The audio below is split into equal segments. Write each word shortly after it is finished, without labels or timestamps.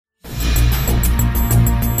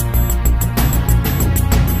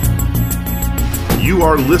You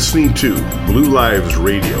are listening to Blue Lives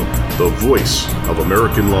Radio, the voice of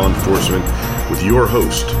American law enforcement, with your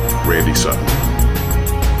host, Randy Sutton.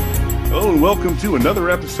 Hello and welcome to another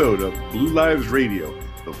episode of Blue Lives Radio,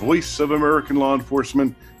 the voice of American law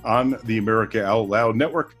enforcement on the America Out Loud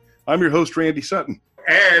Network. I'm your host, Randy Sutton.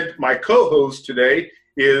 And my co-host today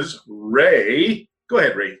is Ray. Go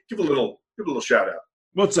ahead, Ray. Give a little shout out.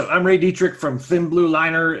 What's up? I'm Ray Dietrich from Thin Blue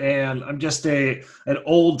Liner, and I'm just an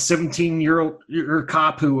old 17-year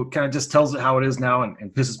cop who kind of just tells it how it is now and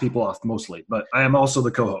pisses people off mostly. But I am also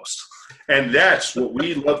the co-host. And that's what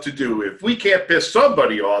we love to do. If we can't piss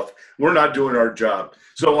somebody off, we're not doing our job.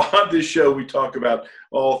 So on this show, we talk about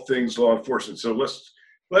all things law enforcement. So let's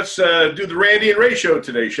do the Randy and Ray show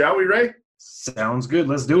today, shall we, Ray? Sounds good.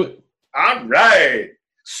 Let's do it. All right.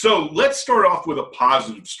 So let's start off with a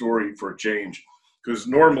positive story for a change, because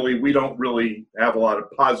normally we don't really have a lot of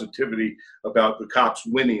positivity about the cops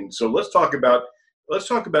winning. So let's talk about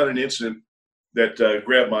an incident that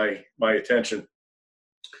grabbed my attention.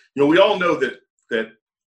 You know, we all know that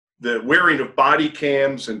the wearing of body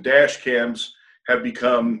cams and dash cams have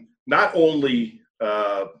become not only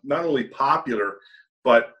popular,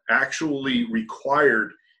 but actually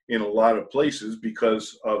required in a lot of places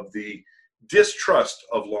because of the distrust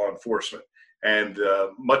of law enforcement, and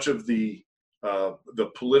much of the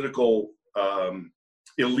political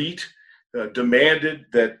elite demanded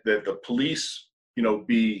that the police,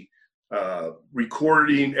 be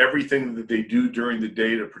recording everything that they do during the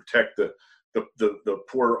day to protect the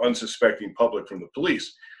poor, unsuspecting public from the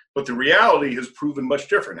police. But the reality has proven much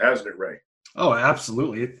different, hasn't it, Ray? Oh,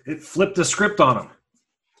 absolutely. It flipped the script on them.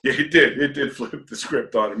 Yeah, it did. It did flip the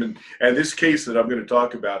script on them. And this case that I'm going to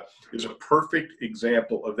talk about is a perfect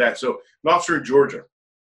example of that. So an officer in Georgia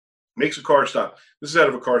makes a car stop. This is out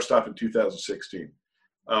of a car stop in 2016.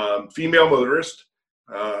 Female motorist.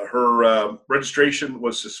 Her registration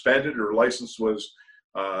was suspended. Her license was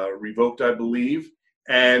revoked, I believe.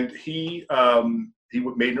 And he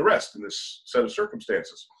made an arrest in this set of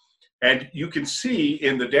circumstances. And you can see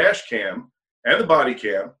in the dash cam and the body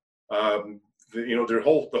cam, the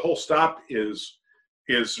whole stop is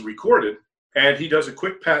recorded, and he does a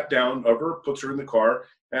quick pat down of her, puts her in the car,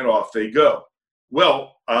 and off they go.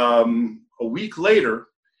 Well, a week later,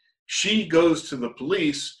 she goes to the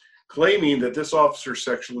police claiming that this officer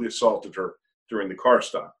sexually assaulted her during the car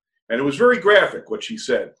stop. And it was very graphic what she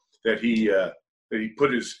said, that he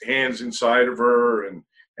put his hands inside of her and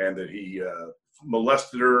that he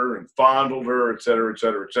molested her and fondled her, et cetera, et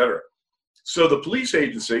cetera, et cetera. So the police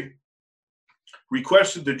agency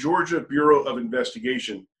requested the Georgia Bureau of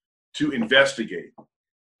Investigation to investigate.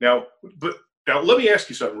 Now let me ask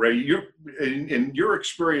you something, Ray. In your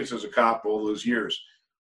experience as a cop all those years,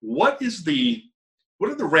 what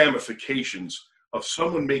are the ramifications of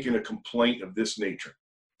someone making a complaint of this nature?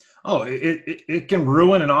 Oh, it can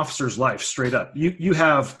ruin an officer's life straight up. You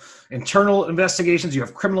have internal investigations, you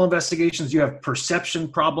have criminal investigations, you have perception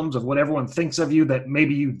problems of what everyone thinks of you, that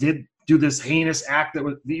maybe you did do this heinous act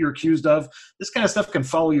that you're accused of. This kind of stuff can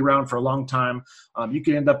follow you around for a long time. You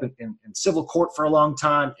can end up in civil court for a long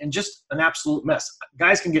time, and just an absolute mess.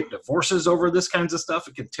 Guys can get divorces over this kinds of stuff.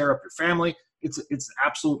 It can tear up your family. It's an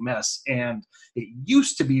absolute mess, and it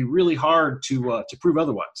used to be really hard to prove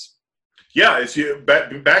otherwise. Yeah, it's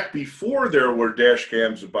back before there were dash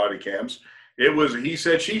cams and body cams. It was he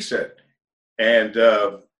said, she said, and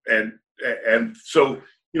so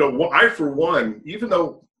I, for one, even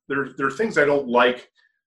though there are things I don't like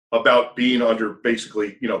about being under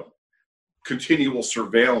basically continual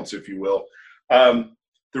surveillance, if you will. The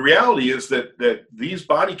reality is that these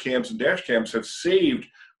body cams and dash cams have saved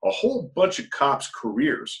a whole bunch of cops'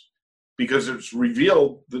 careers because it's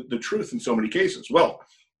revealed the truth in so many cases. Well,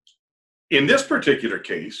 in this particular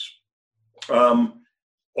case,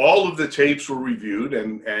 all of the tapes were reviewed,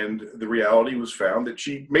 and the reality was found that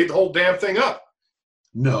she made the whole damn thing up.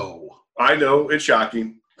 No. I know, it's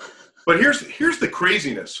shocking. But here's the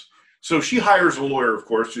craziness. So she hires a lawyer, of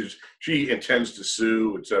course. She intends to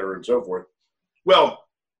sue, et cetera, and so forth. Well,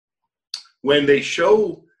 when they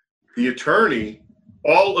show the attorney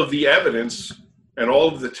all of the evidence and all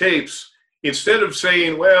of the tapes, instead of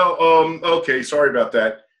saying, well, okay, sorry about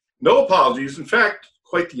that, no apologies. In fact,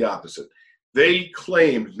 quite the opposite. They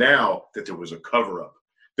claimed now that there was a cover-up,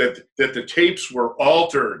 that the tapes were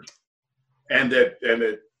altered,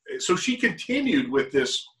 so she continued with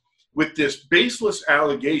this baseless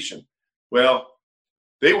allegation. Well,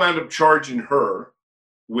 they wound up charging her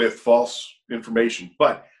with false information.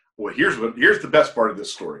 But here's the best part of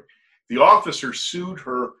this story. The officer sued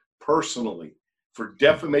her personally for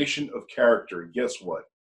defamation of character. And guess what?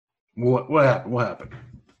 What happened?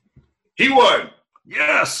 He won.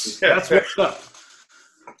 Yes, that's what's up.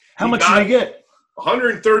 How He much got did he get?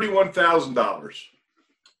 $131,000.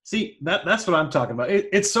 See, that's what I'm talking about.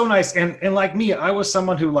 It's so nice. And like me, I was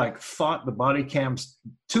someone who like fought the body cams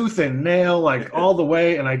tooth and nail, like all the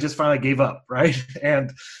way. And I just finally gave up. Right.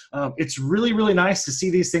 And it's really, really nice to see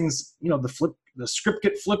these things, the script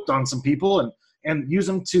get flipped on some people and use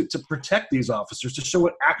them to protect these officers, to show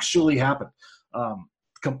what actually happened.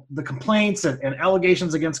 The complaints and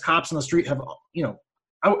allegations against cops on the street have,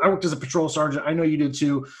 I worked as a patrol sergeant. I know you did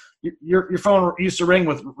too. Your phone used to ring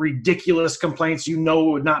with ridiculous complaints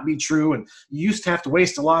would not be true, and you used to have to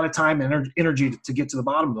waste a lot of time and energy to get to the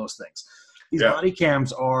bottom of those things. These body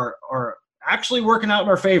cams are actually working out in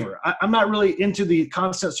our favor. I'm not really into the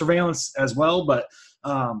constant surveillance as well, but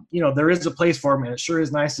there is a place for them, and it sure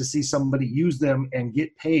is nice to see somebody use them and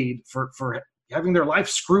get paid for having their life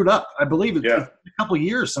screwed up. I believe it's a couple of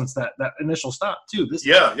years since that initial stop too.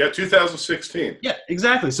 2016. Yeah,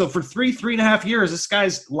 exactly. So for 3.5 years, this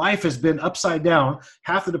guy's life has been upside down.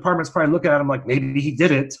 Half the department's probably looking at him like maybe he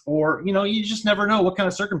did it, or you just never know what kind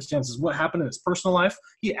of circumstances, what happened in his personal life.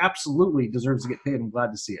 He absolutely deserves to get paid. I'm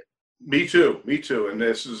glad to see it. Me too. And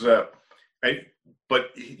this is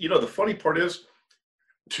but the funny part is,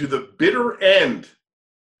 to the bitter end,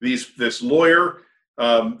 this lawyer.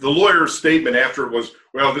 The lawyer's statement after it was,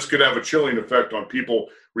 well, this could have a chilling effect on people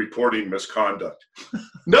reporting misconduct.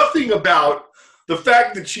 Nothing about the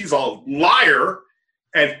fact that she's a liar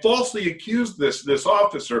and falsely accused this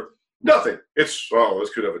officer. Nothing. It's, this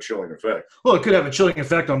could have a chilling effect. Well, it could have a chilling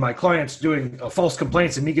effect on my clients doing false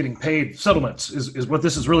complaints and me getting paid settlements is what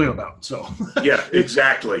this is really about. So yeah,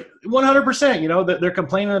 exactly. 100%, that they're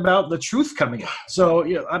complaining about the truth coming out. So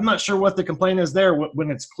I'm not sure what the complaint is there when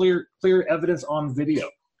it's clear evidence on video.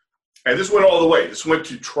 And this went all the way. This went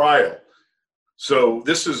to trial. So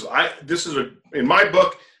in my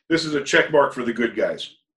book, this is a check mark for the good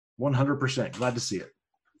guys. 100%. Glad to see it.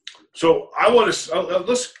 So I want to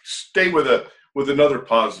let's stay with another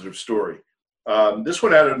positive story. This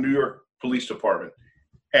one out of New York Police Department,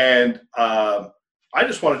 and I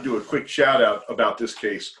just want to do a quick shout out about this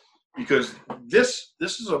case because this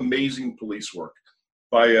is amazing police work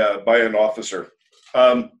by an officer.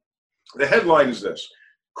 The headline is this: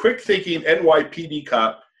 Quick thinking NYPD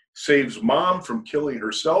cop saves mom from killing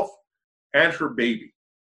herself and her baby.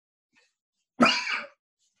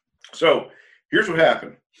 So here's what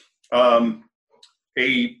happened.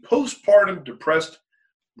 A postpartum depressed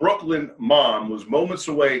Brooklyn mom was moments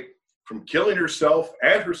away from killing herself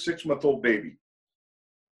and her 6-month-old baby.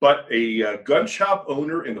 But a gun shop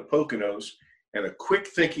owner in the Poconos and a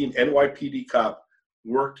quick-thinking NYPD cop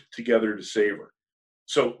worked together to save her.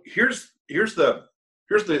 So here's the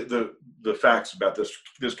facts about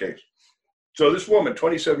this case. So this woman,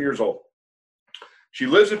 27 years old, she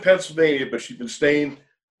lives in Pennsylvania, but she's been staying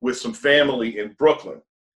with some family in Brooklyn.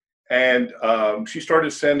 And she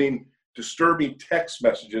started sending disturbing text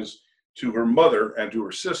messages to her mother and to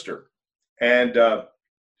her sister. And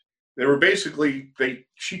they were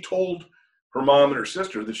she told her mom and her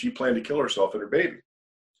sister that she planned to kill herself and her baby.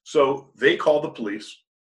 So they called the police.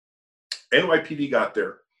 NYPD got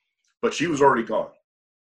there, but she was already gone.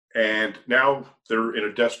 And now they're in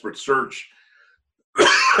a desperate search,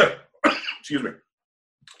 excuse me,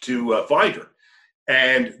 to find her.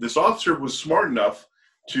 And this officer was smart enough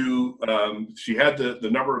to she had the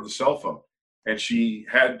number of the cell phone, and she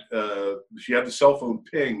had the cell phone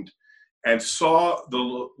pinged and saw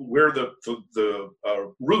where the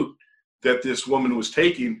route that this woman was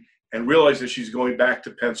taking, and realized that she's going back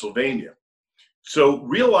to Pennsylvania. So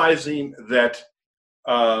realizing that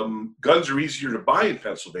guns are easier to buy in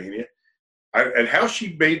Pennsylvania, and how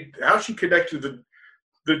she connected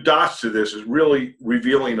the dots to this is really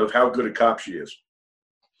revealing of how good a cop she is.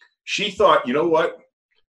 She thought, you know what?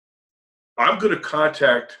 I'm going to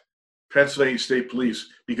contact Pennsylvania State Police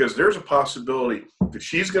because there's a possibility that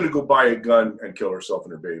she's going to go buy a gun and kill herself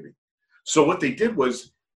and her baby. So what they did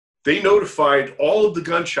was they notified all of the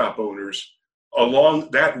gun shop owners along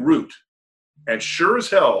that route. And sure as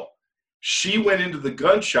hell, she went into the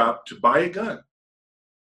gun shop to buy a gun.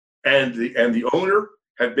 And the owner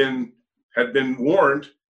had been warned,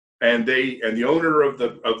 and the owner of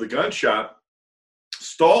the gun shop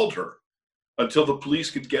stalled her until the police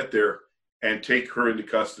could get there and take her into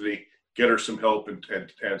custody, get her some help,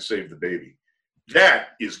 and save the baby. That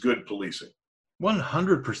is good policing.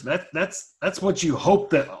 100%. That's what you hope,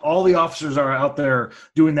 that all the officers are out there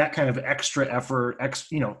doing that kind of extra effort,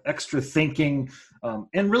 extra thinking,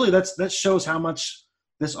 and really that shows how much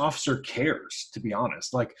this officer cares. To be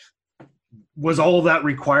honest, like was all of that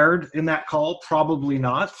required in that call? Probably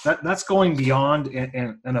not. That's going beyond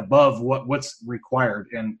and above what's required,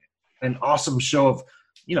 and an awesome show of,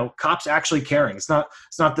 cops actually caring. It's not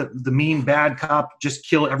the mean bad cop just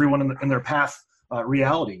kill everyone in their path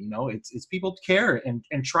reality. It's people care and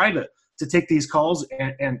try to take these calls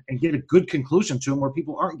and get a good conclusion to them where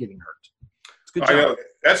people aren't getting hurt. It's a good job. I know.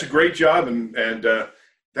 That's a great job, and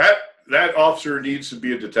that officer needs to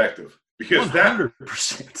be a detective, because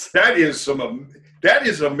 100%. that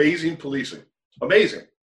is amazing policing. Amazing.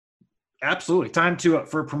 Absolutely. Time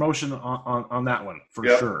for promotion on that one, for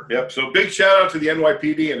sure. Yep. So big shout out to the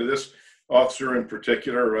NYPD and to this officer in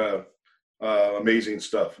particular. Amazing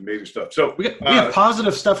stuff. So we have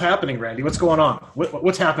positive stuff happening, Randy. What's going on?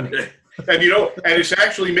 What's happening? And and it's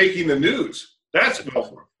actually making the news. That's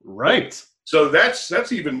right. So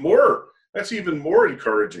that's even more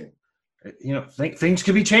encouraging. Things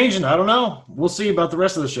could be changing. I don't know. We'll see about the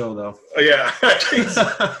rest of the show, though. Yeah,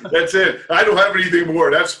 that's it. I don't have anything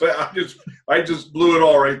more. I just blew it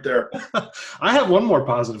all right there. I have one more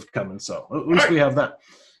positive coming, so at least we have that.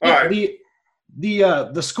 All right.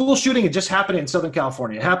 The school shooting had just happened in Southern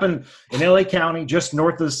California. It happened in LA County, just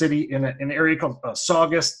north of the city, in an area called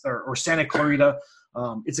Saugus or Santa Clarita.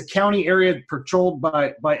 It's a county area patrolled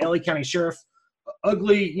by LA County Sheriff.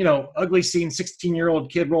 Ugly scene.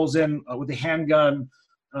 16-year-old kid rolls in with a handgun,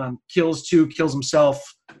 kills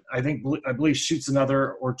himself. I believe shoots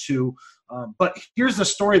another or two. But here's the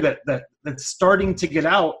story that's starting to get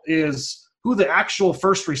out is who the actual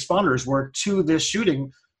first responders were to this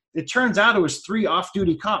shooting. It turns out it was 3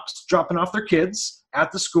 off-duty cops dropping off their kids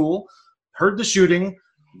at the school, heard the shooting,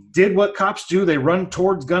 did what cops do. They run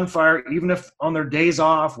towards gunfire, even if on their days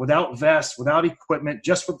off, without vests, without equipment,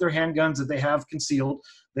 just with their handguns that they have concealed.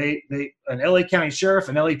 An LA County Sheriff,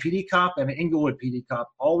 an LAPD cop, and an Inglewood PD cop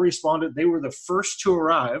all responded. They were the first to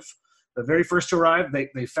arrive, the very first to arrive.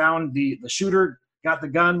 They found the shooter, got the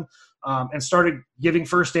gun, and started giving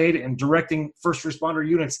first aid and directing first responder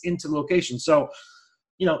units into the location. So,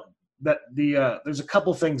 there's a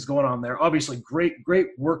couple things going on there. Obviously, great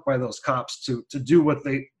work by those cops to do what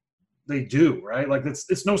they do, right? Like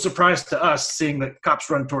it's no surprise to us seeing that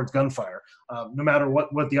cops run towards gunfire, no matter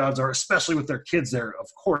what the odds are, especially with their kids there. Of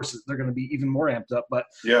course, they're going to be even more amped up. But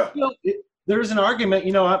there's an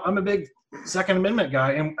argument. I'm a big Second Amendment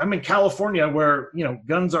guy, and I'm in California where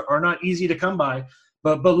guns are not easy to come by.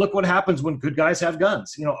 But look what happens when good guys have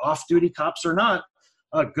guns. Off-duty cops or not.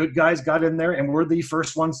 Good guys got in there and were the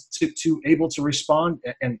first ones to able to respond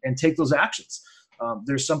and take those actions.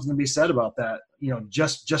 There's something to be said about that,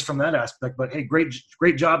 just from that aspect. But hey, great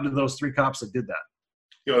job to those 3 cops that did that.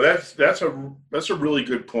 That's a really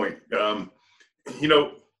good point.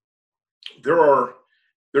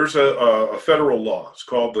 There's a federal law. It's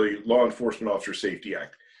called the Law Enforcement Officer Safety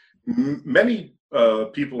Act. Many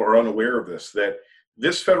people are unaware of this. That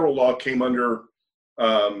this federal law came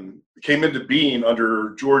into being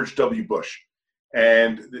under George W. Bush.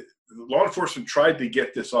 And the law enforcement tried to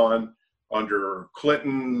get this on under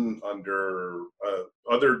Clinton, under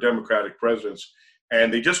other Democratic presidents,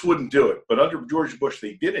 and they just wouldn't do it. But under George Bush,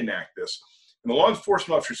 they did enact this. And the Law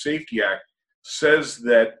Enforcement Officer Safety Act says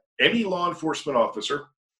that any law enforcement officer,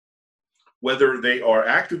 whether they are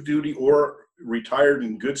active duty or retired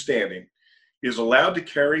in good standing, is allowed to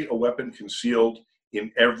carry a weapon concealed in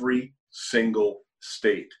every single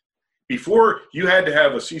state. Before, you had to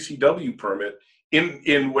have a CCW permit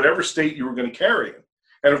in whatever state you were going to carry it.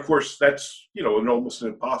 And of course, that's almost an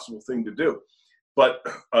impossible thing to do. But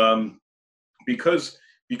because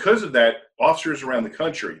of that, officers around the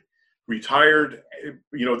country, retired,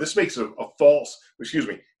 this makes a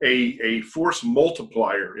force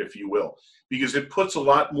multiplier, if you will, because it puts a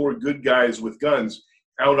lot more good guys with guns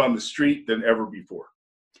out on the street than ever before.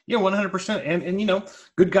 Yeah, 100%. And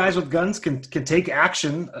good guys with guns can take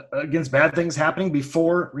action against bad things happening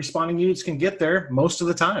before responding units can get there most of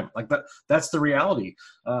the time. Like that's the reality.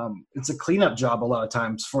 It's a cleanup job a lot of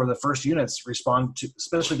times for the first units respond to,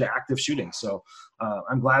 especially to active shooting. So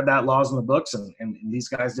I'm glad that law's in the books, and these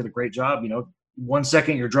guys did a great job. 1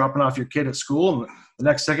 second you're dropping off your kid at school, and the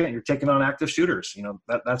next second you're taking on active shooters.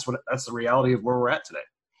 That's the reality of where we're at today.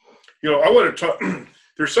 I want to talk.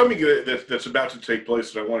 There's something that's about to take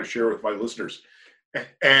place that I want to share with my listeners,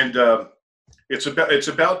 and it's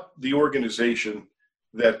about the organization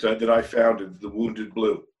that I founded, the Wounded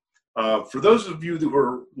Blue. For those of you who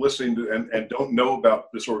are listening to, and don't know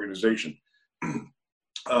about this organization,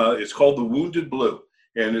 it's called the Wounded Blue,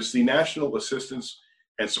 and it's the National Assistance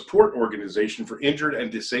and Support Organization for Injured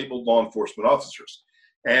and Disabled Law Enforcement Officers.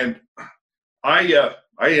 And I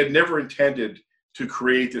had never intended to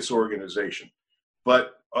create this organization.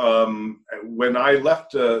 But when I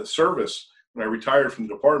left service, when I retired from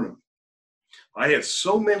the department, I had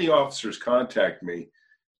so many officers contact me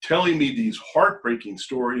telling me these heartbreaking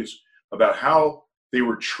stories about how they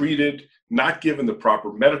were treated, not given the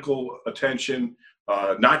proper medical attention,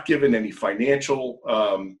 not given any financial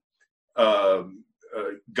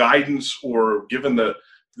guidance, or given the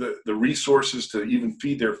resources to even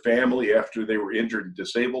feed their family after they were injured and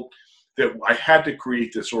disabled, that I had to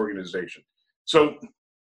create this organization. So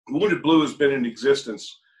Wounded Blue has been in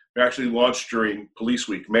existence. We actually launched during Police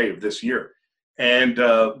Week, May of this year. And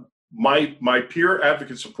my peer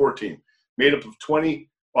advocate support team, made up of 20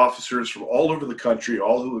 officers from all over the country,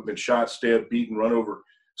 all who have been shot, stabbed, beaten, run over,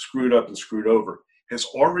 screwed up, and screwed over, has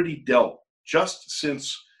already dealt, just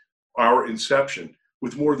since our inception,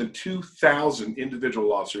 with more than 2,000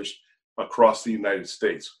 individual officers across the United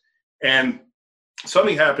States. And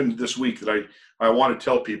something happened this week that I want to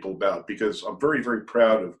tell people about, because I'm very, very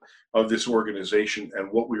proud of this organization and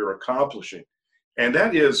what we are accomplishing. And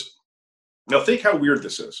that is, now think how weird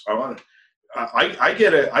this is. I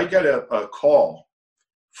get a call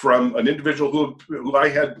from an individual who I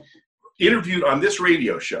had interviewed on this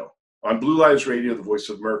radio show, on Blue Lives Radio, the voice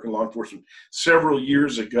of American law enforcement, several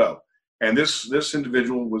years ago. And this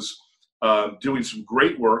individual was doing some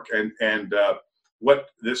great work, and what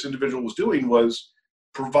this individual was doing was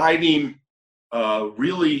providing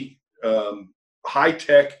really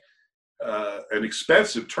high-tech and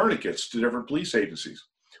expensive tourniquets to different police agencies.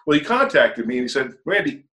 Well, he contacted me and he said,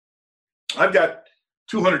 "Randy, I've got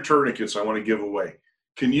 200 tourniquets I want to give away.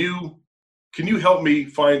 Can you help me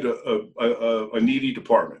find a needy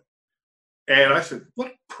department?" And I said, what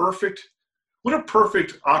a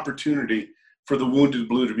perfect opportunity for the Wounded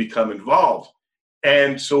Blue to become involved.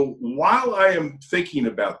 And so while I am thinking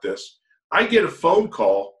about this, I get a phone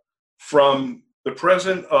call from the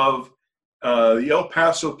president of the El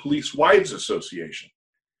Paso Police Wives Association.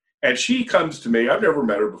 And she comes to me, I've never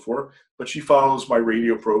met her before, but she follows my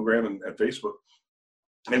radio program and Facebook,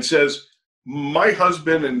 and says, my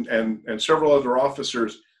husband and several other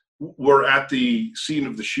officers were at the scene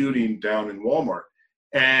of the shooting down in Walmart,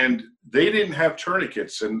 and they didn't have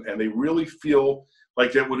tourniquets, and they really feel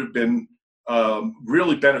like that would have been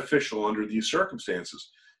really beneficial under these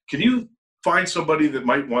circumstances. Can you find somebody that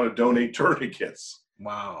might want to donate tourniquets?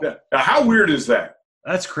 Wow. Now, how weird is that?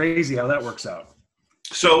 That's crazy how that works out.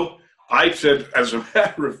 So I said, as a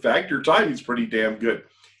matter of fact, your timing's pretty damn good.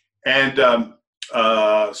 And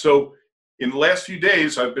so in the last few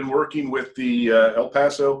days, I've been working with the El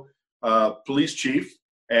Paso police chief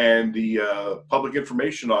and the public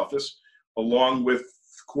information office, along with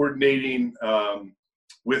coordinating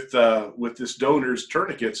with this donor's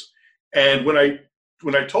tourniquets. And when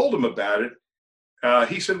I told him about it,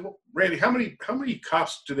 he said, "Well, Randy, how many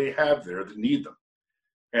cops do they have there that need them?"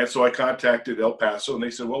 And so I contacted El Paso, and they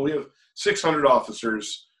said, "Well, we have 600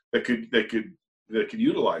 officers that could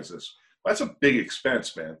utilize this." That's a big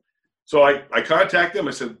expense, man. So I contacted them.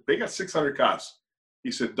 I said, "They got 600 cops."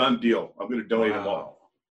 He said, "Done deal. I'm going to donate them all."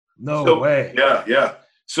 No way. Yeah.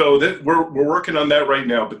 So we're working on that right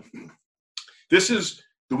now. But this is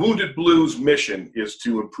the Wounded Blues' mission, is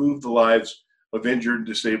to improve the lives of injured and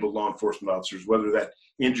disabled law enforcement officers, whether that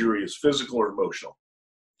injury is physical or emotional.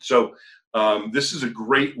 So this is a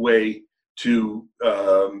great way to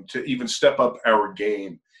even step up our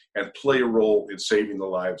game and play a role in saving the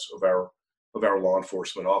lives of our law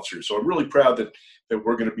enforcement officers. So I'm really proud that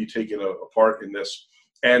we're going to be taking a part in this.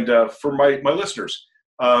 And for my listeners,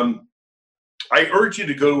 I urge you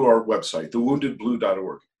to go to our website,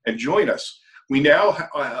 thewoundedblue.org, and join us. We now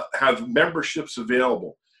have memberships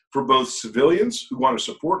available for both civilians who want to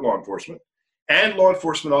support law enforcement and law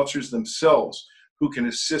enforcement officers themselves who can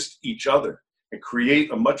assist each other and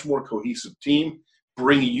create a much more cohesive team,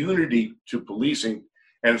 bring unity to policing.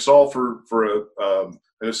 And it's all for an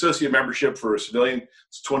associate membership. For a civilian,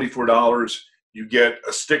 it's $24. You get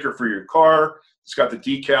a sticker for your car. It's got the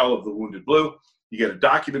decal of the Wounded Blue. You get a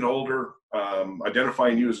document holder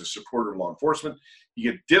identifying you as a supporter of law enforcement.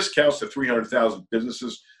 You get discounts to 300,000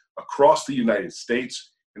 businesses across the United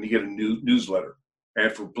States, and you get a new newsletter.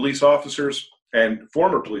 And for police officers and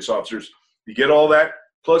former police officers, you get all that.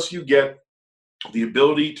 Plus, you get the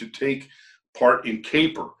ability to take part in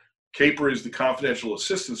CAPER. CAPER is the Confidential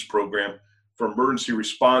Assistance Program for emergency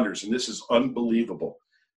responders, and this is unbelievable.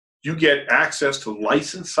 You get access to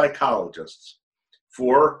licensed psychologists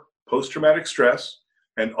for post-traumatic stress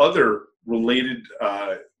and other related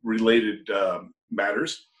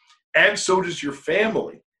matters, and so does your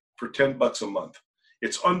family for $10 a month.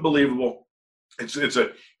 It's unbelievable.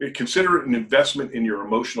 Consider it an investment in your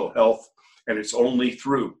emotional health, and it's only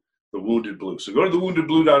through the Wounded Blue. So go to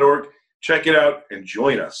thewoundedblue.org, check it out, and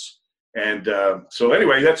join us. And so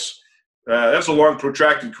anyway, that's a long,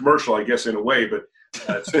 protracted commercial, I guess, in a way, but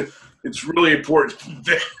it's really important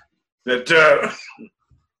that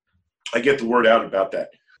I get the word out about that.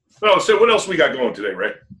 Oh, so what else we got going today,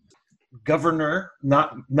 Ray? Governor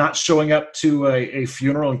not showing up to a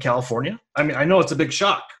funeral in California. I mean, I know it's a big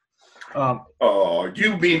shock.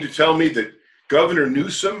 You mean to tell me that Governor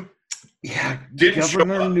Newsom? Yeah,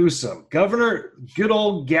 Governor, good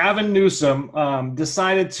old Gavin Newsom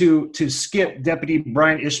decided to skip Deputy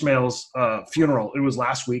Brian Ishmael's funeral. It was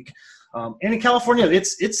last week, and in California,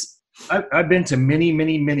 I've been to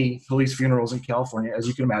many police funerals in California, as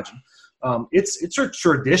you can imagine. It's a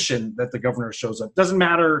tradition that the governor shows up. Doesn't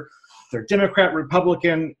matter if they're Democrat,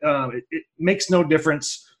 Republican. It makes no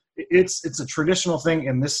difference. It's a traditional thing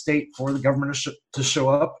in this state for the governor to show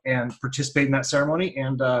up and participate in that ceremony.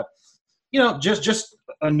 And just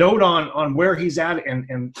a note on where he's at.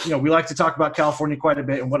 And we like to talk about California quite a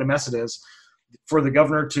bit and what a mess it is for the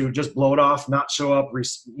governor to just blow it off, not show up,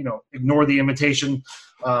 ignore the invitation.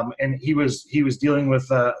 And he was dealing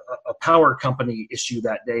with a power company issue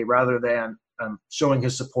that day rather than showing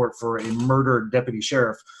his support for a murdered deputy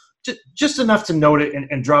sheriff. Just enough to note it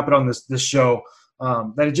and drop it on this show.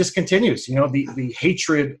 That it just continues, the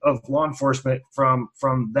hatred of law enforcement from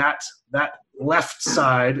that left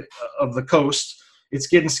side of the coast. It's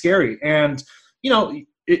getting scary, and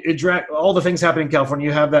it dragged all the things happening in California.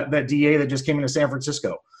 You have that DA that just came into San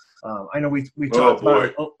Francisco. I know we talked about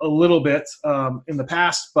it a little bit in the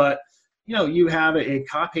past, but you have a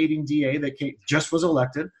cop-hating DA that just was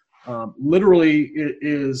elected. Literally, it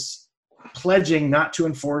is pledging not to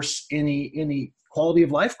enforce any quality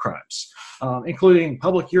of life crimes, including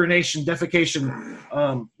public urination, defecation,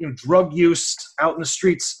 drug use out in the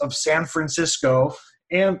streets of San Francisco,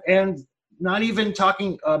 and not even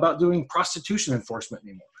talking about doing prostitution enforcement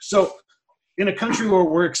anymore. So in a country where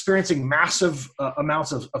we're experiencing massive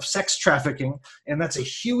amounts of sex trafficking, and that's a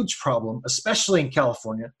huge problem, especially in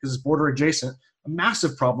California because it's border adjacent, a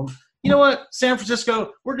massive problem. You know what, San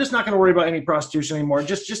Francisco, we're just not going to worry about any prostitution anymore.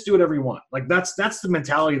 Just do whatever you want. Like that's the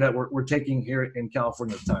mentality that we're taking here in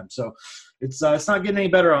California at the time. So it's not getting any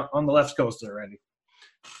better on the left coast there, Randy.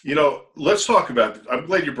 Let's talk about it. I'm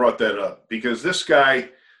glad you brought that up because this guy,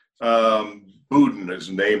 Boudin, his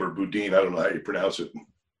name, or Boudin, I don't know how you pronounce it.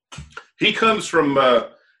 He comes from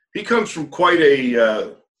quite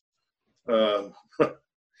a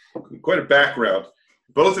quite a background.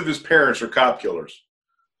 Both of his parents are cop killers.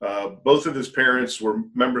 Both of his parents were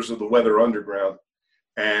members of the Weather Underground,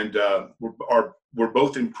 and were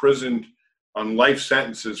both imprisoned on life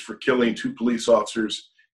sentences for killing 2 police officers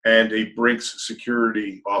and a Brinks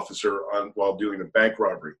security officer while doing a bank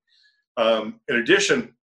robbery. In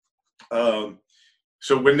addition, so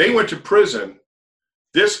when they went to prison,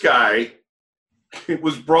 this guy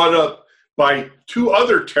was brought up by 2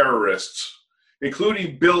 other terrorists,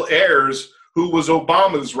 including Bill Ayers, who was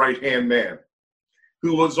Obama's right-hand man,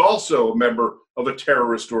 who was also a member of a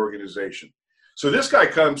terrorist organization. So this guy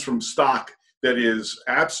comes from stock that is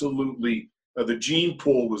absolutely, the gene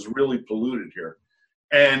pool was really polluted here.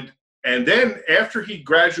 And then after he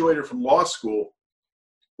graduated from law school,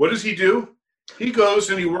 what does he do? He goes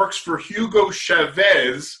and he works for Hugo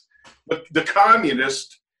Chavez, the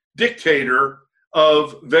communist dictator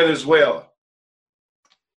of Venezuela.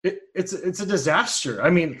 It's a disaster. I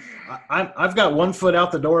mean, I've got 1 foot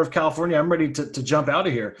out the door of California. I'm ready to jump out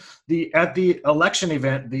of here. At the election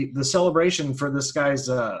event, the celebration for this guy's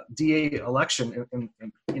DA election, in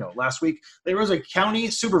last week, there was a county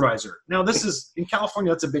supervisor. Now, this is in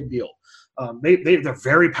California. That's a big deal. They're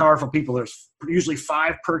very powerful people. There's usually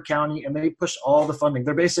 5 per county, and they push all the funding.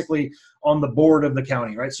 They're basically on the board of the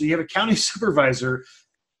county, right? So you have a county supervisor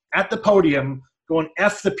at the podium going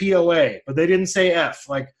F the POA, but they didn't say F,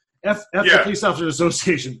 like F the Police Officers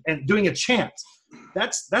Association, and doing a chant.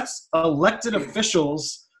 That's elected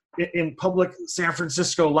officials in public San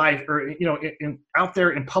Francisco life, or out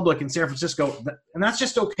there in public in San Francisco, and that's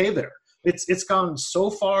just okay there. It's gone so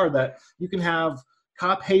far that you can have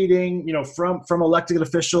cop hating, from elected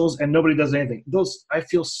officials, and nobody does anything. I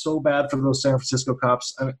feel so bad for those San Francisco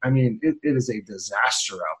cops. I mean, it is a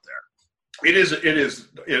disaster out there. It is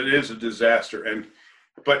a disaster.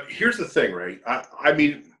 But here's the thing, Ray. I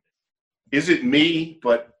mean, is it me?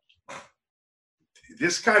 But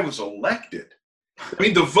this guy was elected. I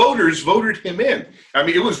mean, the voters voted him in. I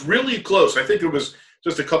mean, it was really close. I think it was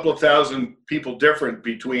just a couple of thousand people different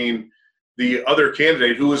between the other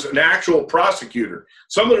candidate, who was an actual prosecutor,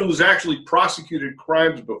 someone who was actually prosecuted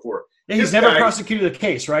crimes before. Yeah, he's never prosecuted a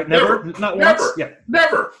case, right? Never. Not once.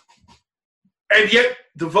 Never. And yet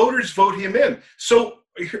the voters vote him in. So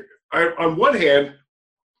on one hand,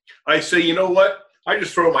 I say, you know what? I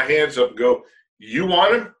just throw my hands up and go, you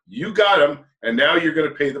want him, you got him, and now you're going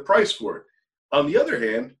to pay the price for it. On the other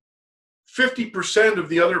hand, 50% of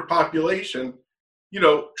the other population,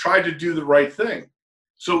 tried to do the right thing.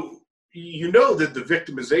 So you know that the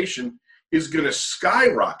victimization is going to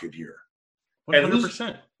skyrocket here.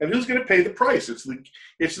 100%. And who's going to pay the price? It's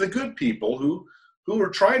the good people who are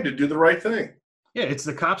trying to do the right thing. Yeah, it's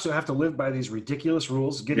the cops who have to live by these ridiculous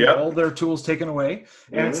rules, getting all their tools taken away,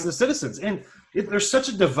 and it's the citizens. And there's such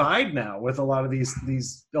a divide now with a lot of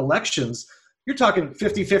these elections. You're talking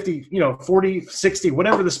 50-50, 40-60,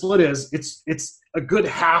 whatever the split is. It's a good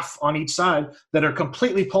half on each side that are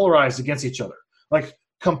completely polarized against each other. Like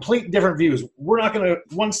complete different views.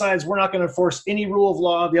 One side's we're not going to enforce any rule of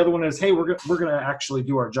law. The other one is, hey, we're going to actually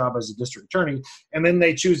do our job as a district attorney. And then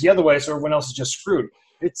they choose the other way, so everyone else is just screwed.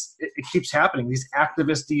 It keeps happening. These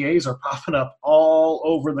activist DAs are popping up all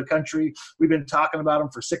over the country. We've been talking about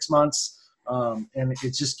them for 6 months. And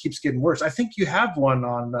it just keeps getting worse. I think you have one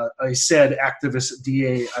on a said activist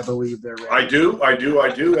DA, I believe there. I do.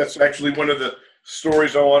 That's actually one of the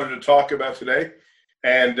stories I wanted to talk about today.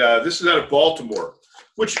 And this is out of Baltimore,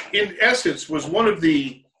 which in essence was one of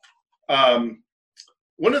the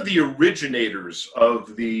originators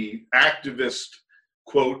of the activist,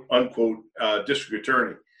 quote unquote, district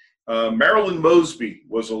attorney. Marilyn Mosby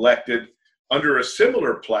was elected under a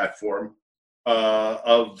similar platform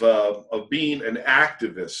of being an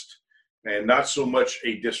activist and not so much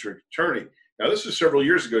a district attorney. Now, this is several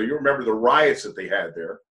years ago. You remember the riots that they had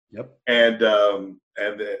there. Yep. And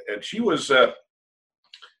she was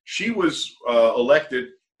elected,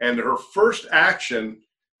 and her first action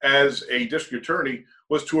as a district attorney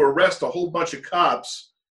was to arrest a whole bunch of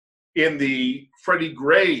cops in the Freddie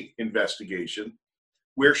Gray investigation,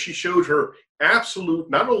 where she showed her absolute,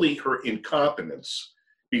 not only her incompetence,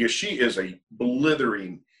 because she is a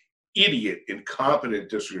blithering, idiot, incompetent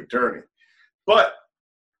district attorney, but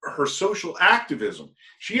her social activism.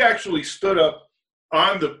 She actually stood up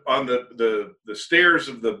on the stairs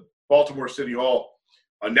of the Baltimore City Hall,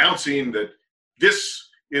 announcing that this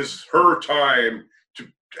is her time to,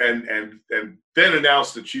 and then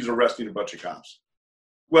announced that she's arresting a bunch of cops.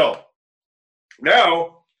 Well,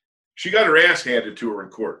 now she got her ass handed to her in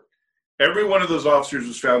court. Every one of those officers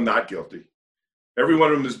was found not guilty. Every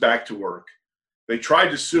one of them is back to work. They tried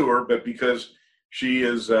to sue her, but because she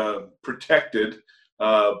is protected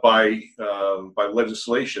by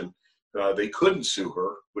legislation, they couldn't sue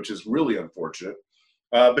her, which is really unfortunate.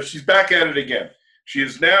 But she's back at it again. She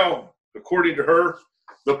is now, according to her,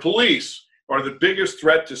 the police are the biggest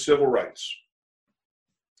threat to civil rights.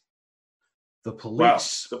 The police.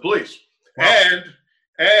 Wow, the police. Wow.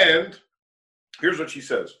 And here's what she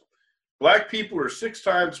says. Black people are 6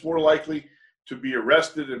 times more likely to be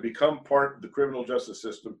arrested and become part of the criminal justice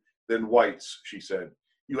system than whites, she said.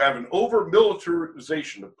 You have an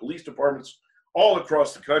over-militarization of police departments all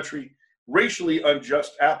across the country, racially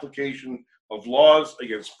unjust application of laws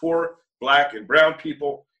against poor, black, and brown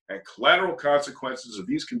people, and collateral consequences of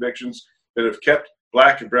these convictions that have kept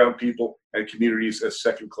black and brown people and communities as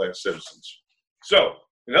second-class citizens. So,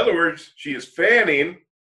 in other words, she is fanning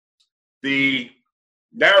the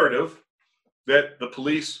narrative that the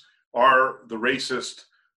police are the racist,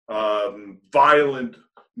 violent,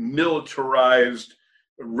 militarized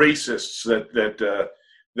racists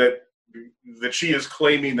that she is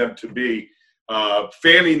claiming them to be,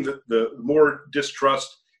 fanning the more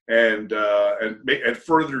distrust and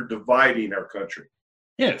further dividing our country.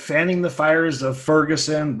 Yeah, fanning the fires of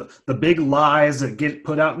Ferguson, the big lies that get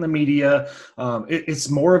put out in the media. It's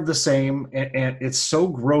more of the same, and it's so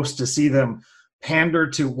gross to see them pander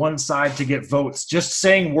to one side to get votes, just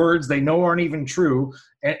saying words they know aren't even true,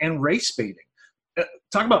 and race baiting.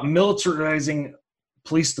 Talk about militarizing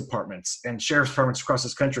police departments and sheriff's departments across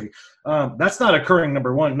this country. That's not occurring,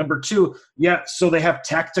 number one. Number two, yeah, so they have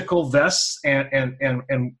tactical vests and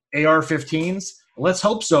AR-15s. Let's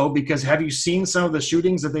hope so, because have you seen some of the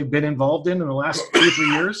shootings that they've been involved in the last 2 or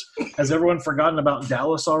 3 years? Has everyone forgotten about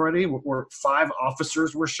Dallas already, where 5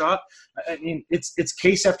 officers were shot? I mean, it's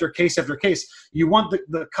case after case after case. You want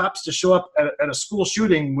the cops to show up at a school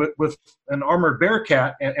shooting with an armored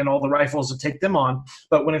Bearcat and all the rifles to take them on,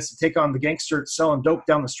 but when it's to take on the gangster selling dope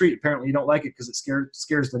down the street, apparently you don't like it because it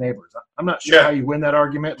scares the neighbors. I'm not sure how you win that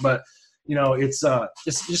argument, but it's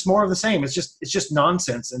just more of the same. It's just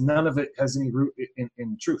nonsense, and none of it has any root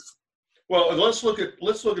in truth. Well, let's look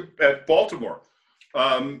at Baltimore,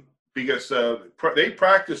 because they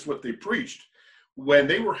practiced what they preached when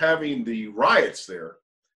they were having the riots there.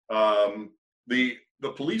 The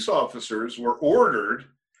the police officers were ordered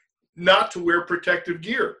not to wear protective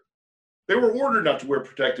gear. They were ordered not to wear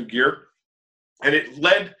protective gear, and it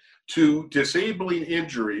led to disabling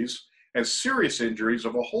injuries and serious injuries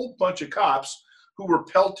of a whole bunch of cops who were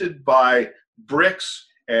pelted by bricks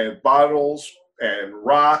and bottles and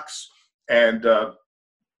rocks, and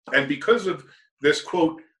because of this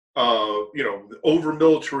quote, over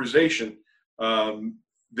militarization,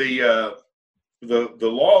 the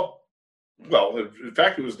law. Well, in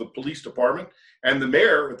fact, it was the police department and the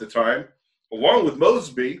mayor at the time, along with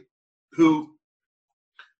Mosby, who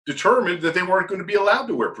determined that they weren't going to be allowed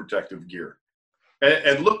to wear protective gear.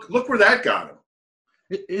 And look where that got them.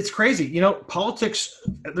 It's crazy. Politics,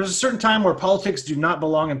 there's a certain time where politics do not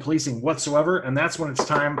belong in policing whatsoever, and that's when it's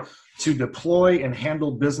time to deploy and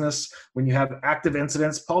handle business. When you have active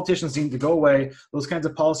incidents, politicians need to go away. Those kinds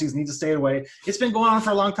of policies need to stay away. It's been going on for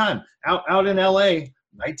a long time. Out in L.A.,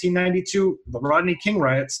 1992, the Rodney King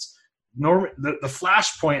riots, the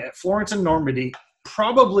flashpoint at Florence and Normandy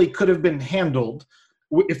probably could have been handled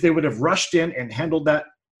if they would have rushed in and handled that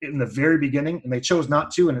in the very beginning, and they chose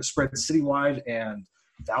not to, and it spread citywide, and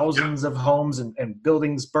thousands of homes and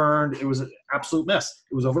buildings burned. It was an absolute mess.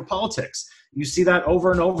 It was over politics. You see that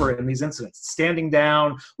over and over in these incidents. Standing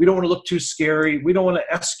down, we don't want to look too scary. We don't want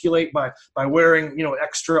to escalate by wearing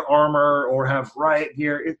extra armor or have riot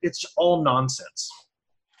gear. It's all nonsense.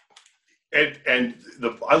 And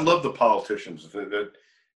I love the politicians.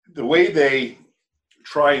 The way they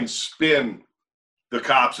try and spin the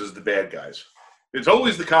cops as the bad guys. It's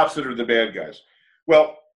always the cops that are the bad guys.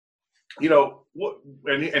 Well,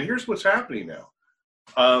 and here's what's happening now.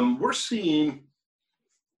 We're seeing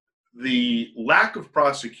the lack of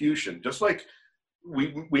prosecution, just like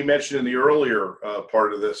we mentioned in the earlier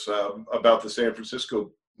part of this about the San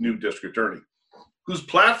Francisco new district attorney, whose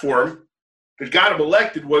platform that got him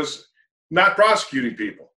elected was not prosecuting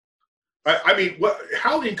people. I mean,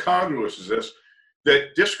 how incongruous is this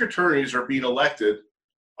that district attorneys are being elected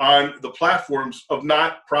on the platforms of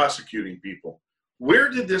not prosecuting people? Where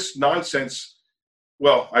did this nonsense?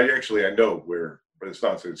 Well, I know where this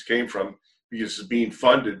nonsense came from, because it's being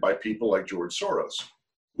funded by people like George Soros,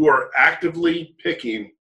 who are actively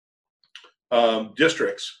picking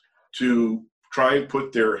districts to try and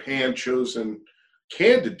put their hand-chosen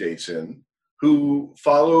candidates in who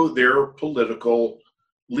follow their political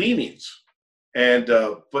leanings. And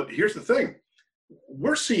but here's the thing.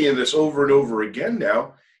 We're seeing this over and over again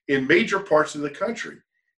now in major parts of the country.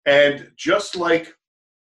 And just like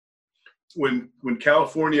when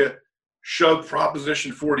California shoved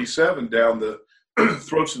Proposition 47 down the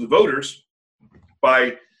throats of the voters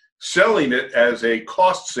by selling it as a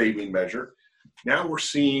cost-saving measure, now we're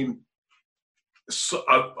seeing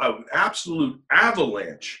an absolute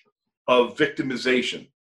avalanche of victimization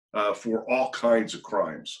for all kinds of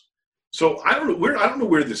crimes. So I don't know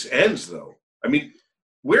where this ends, though. I mean,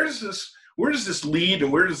 where does this lead,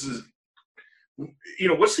 and where does this,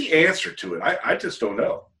 what's the answer to it? I just don't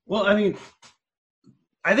know. Well, I mean,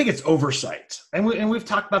 I think it's oversight, and we've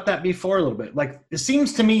talked about that before a little bit. Like, it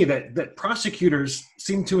seems to me that prosecutors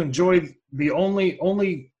seem to enjoy the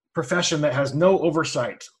only profession that has no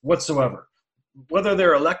oversight whatsoever, whether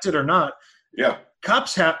they're elected or not. Yeah.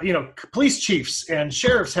 Cops have, police chiefs and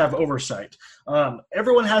sheriffs have oversight.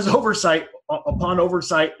 Everyone has oversight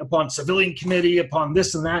upon civilian committee, upon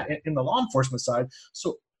this and that in the law enforcement side.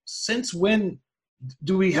 So since when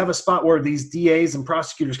do we have a spot where these DAs and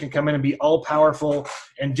prosecutors can come in and be all powerful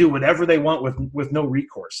and do whatever they want with no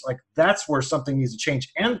recourse? Like, that's where something needs to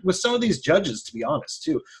change. And with some of these judges, to be honest,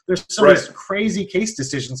 too, there's some of these crazy case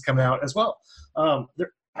decisions coming out as well.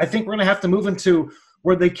 I think we're going to have to move into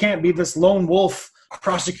where they can't be this lone wolf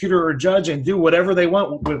prosecutor or judge and do whatever they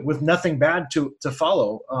want with nothing bad to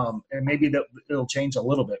follow. And maybe it'll change a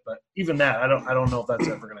little bit, but even that, I don't know if that's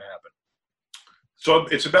ever going to happen. So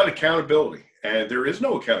it's about accountability, and there is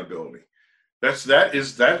no accountability. That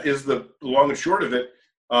is the long and short of it.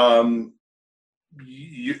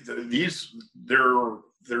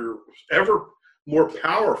 They're ever more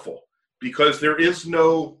powerful because they're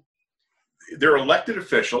elected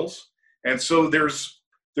officials. And so there's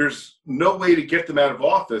no way to get them out of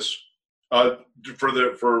office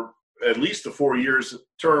for at least the 4 years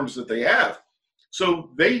terms that they have.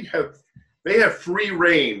 So they have free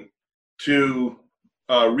reign to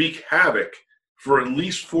wreak havoc for at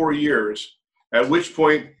least 4 years. At which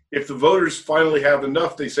point, if the voters finally have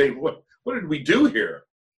enough, they say, "What did we do here?"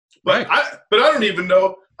 But I don't even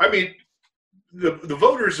know. I mean, the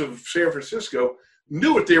voters of San Francisco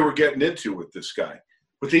knew what they were getting into with this guy,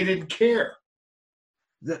 but they didn't care.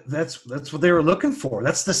 That's what they were looking for.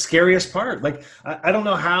 That's the scariest part. Like, I don't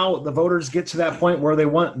know how the voters get to that point where they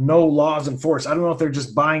want no laws enforced. I don't know if they're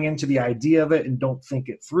just buying into the idea of it and don't think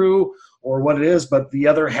it through, or what it is. But the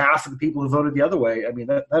other half of the people who voted the other way, I mean,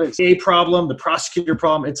 that is a problem. The prosecutor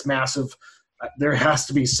problem, it's massive. There has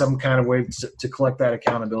to be some kind of way to collect that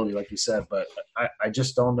accountability, like you said. But I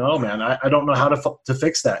just don't know, man. I don't know how to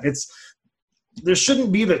fix that. There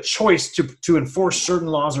shouldn't be the choice to enforce certain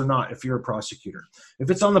laws or not if you're a prosecutor. If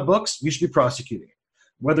it's on the books, you should be prosecuting it,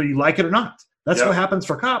 whether you like it or not. That's what happens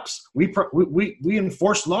for cops. We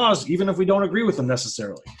enforce laws even if we don't agree with them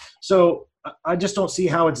necessarily. So I just don't see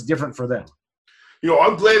how it's different for them.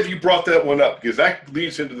 I'm glad you brought that one up, because that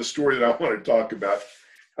leads into the story that I want to talk about.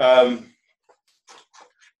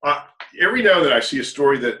 Every now and then I see a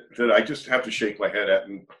story that I just have to shake my head at,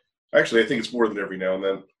 and actually I think it's more than every now and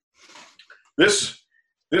then. This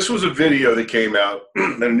was a video that came out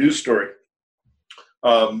in a news story.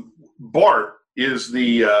 BART is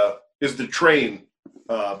the train,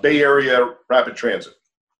 Bay Area Rapid Transit,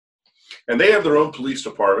 and they have their own police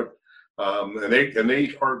department, and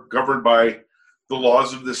they are governed by the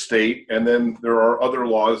laws of the state, and then there are other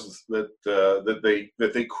laws that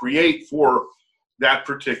they create for that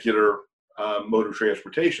particular mode of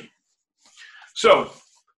transportation. So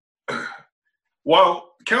while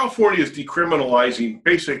California is decriminalizing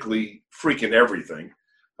basically freaking everything,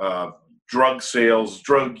 drug sales,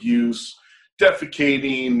 drug use,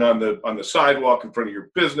 defecating on the sidewalk in front of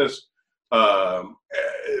your business,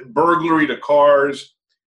 burglary to cars,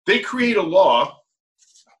 they create a law.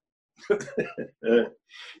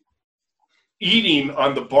 Eating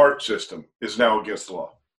on the BART system is now against the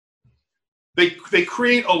law. They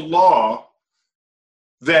create a law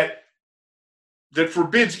that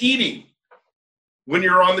forbids eating when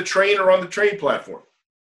you're on the train or on the train platform.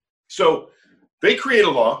 So they create a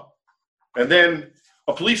law, and then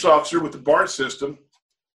a police officer with the BART system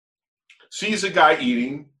sees a guy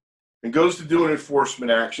eating and goes to do an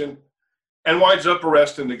enforcement action and winds up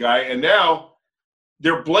arresting the guy. And now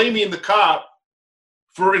they're blaming the cop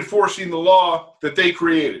for enforcing the law that they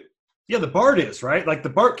created. Yeah, the BART is, right? Like, the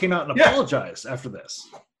BART came out and apologized after this.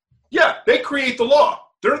 Yeah, they create the law.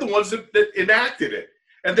 They're the ones that enacted it.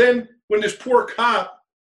 And then when this poor cop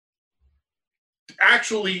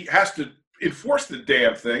actually has to enforce the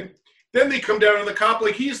damn thing, then they come down on the cop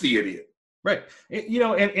like he's the idiot. Right.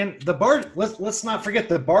 And the BART, let's not forget,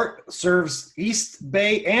 the BART serves East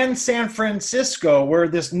Bay and San Francisco, where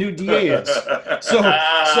this new DA is.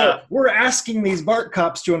 So we're asking these BART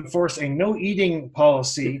cops to enforce a no eating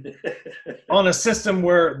policy on a system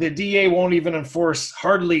where the DA won't even enforce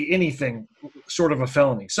hardly anything short of a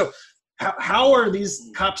felony. So how are these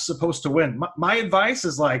cops supposed to win? My advice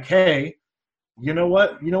is like, hey, you know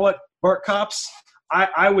what, BART cops,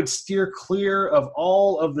 I would steer clear of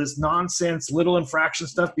all of this nonsense, little infraction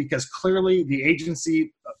stuff, because clearly the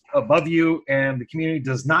agency above you and the community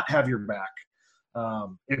does not have your back.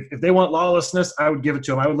 If they want lawlessness, I would give it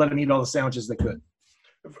to them. I would let them eat all the sandwiches they could.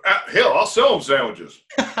 Hell, I'll sell them sandwiches.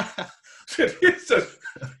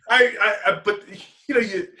 But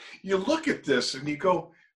you look at this and you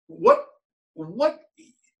go, what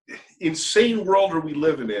insane world are we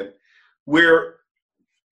living in, where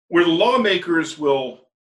the lawmakers will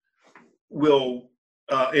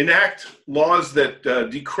enact laws that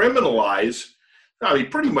decriminalize, I mean,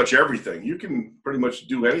 pretty much everything. You can pretty much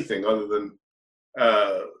do anything other than,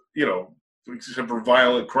 except for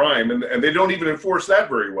violent crime, and they don't even enforce that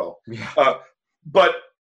very well. Yeah. But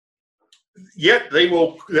yet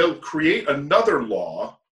they'll create another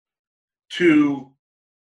law to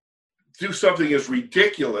do something as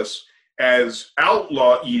ridiculous as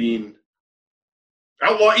outlaw eating.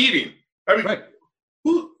 I mean, right.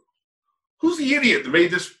 Who's the idiot that made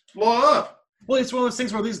this law up? Well, it's one of those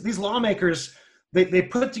things where these lawmakers, they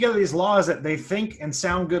put together these laws that they think and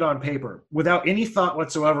sound good on paper without any thought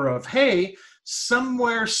whatsoever of, hey,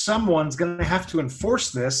 somewhere someone's going to have to enforce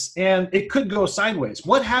this, and it could go sideways.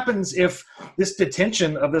 What happens if this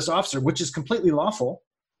detention of this officer, which is completely lawful,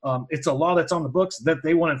 it's a law that's on the books that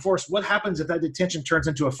they want to enforce, what happens if that detention turns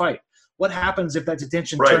into a fight? What happens if that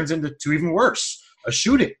detention turns into even worse, a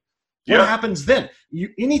shooting? What happens then?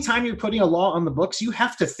 Anytime you're putting a law on the books, you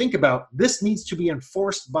have to think about, this needs to be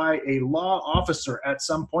enforced by a law officer at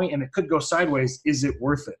some point, and it could go sideways. Is it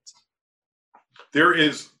worth it? There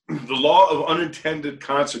is the law of unintended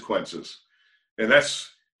consequences, and that's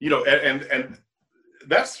and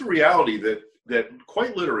that's the reality that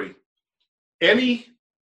quite literally any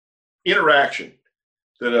interaction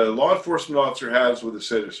that a law enforcement officer has with a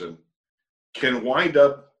citizen can wind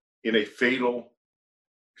up in a fatality.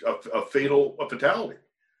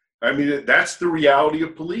 I mean, that's the reality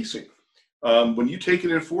of policing. When you take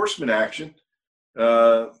an enforcement action,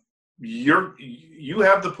 you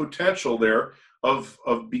have the potential there of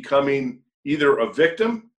becoming either a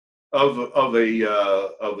victim of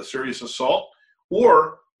a serious assault,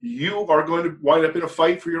 or you are going to wind up in a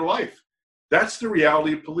fight for your life. That's the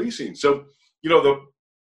reality of policing. So,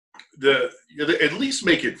 at least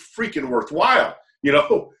make it freaking worthwhile.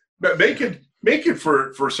 Make it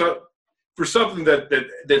for something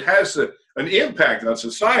that has an impact on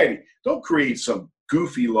society. Don't create some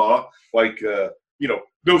goofy law like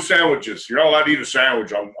no sandwiches. You're not allowed to eat a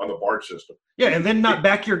sandwich on the BART system. Yeah, and then not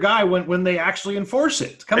back your guy when they actually enforce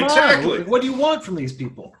it. Come exactly. on, what do you want from these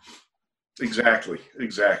people? Exactly.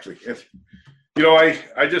 And,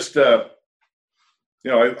 I just I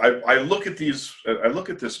look at this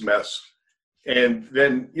mess, and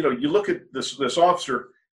then you look at this officer.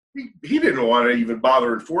 He didn't want to even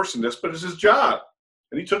bother enforcing this, but it's his job,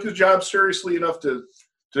 and he took his job seriously enough to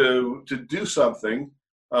do something,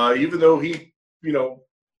 even though he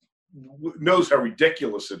knows how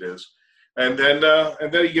ridiculous it is, and then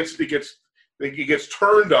he gets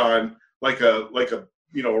turned on like a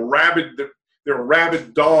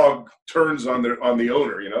rabid dog turns on the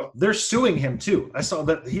owner. They're suing him too. I saw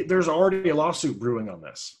that there's already a lawsuit brewing on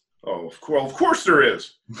this. Oh, of course there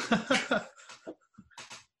is.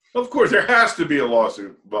 Of course, there has to be a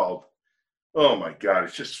lawsuit involved. Oh my God,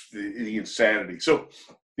 it's just the insanity. So,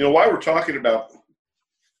 while we're talking about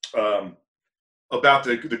the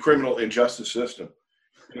criminal injustice system,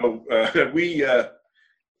 we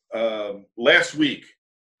last week,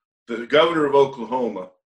 the governor of Oklahoma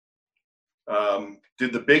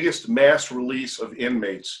did the biggest mass release of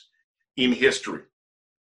inmates in history.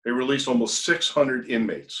 They released almost 600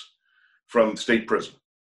 inmates from state prison,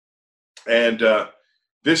 and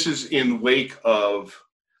this is in wake of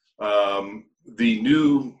the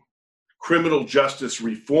new criminal justice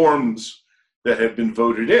reforms that have been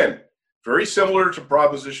voted in. Very similar to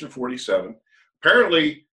Proposition 47.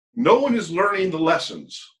 Apparently, no one is learning the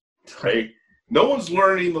lessons, right? No one's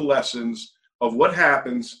learning the lessons of what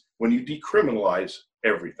happens when you decriminalize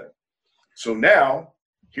everything. So now,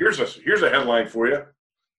 here's a headline for you.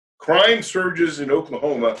 Crime surges in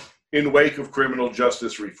Oklahoma in wake of criminal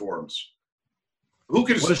justice reforms. What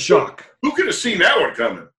a shock. Who could have seen that one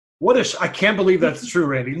coming? I can't believe that's true,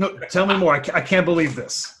 Randy. No, tell me more. I can't believe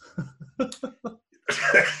this.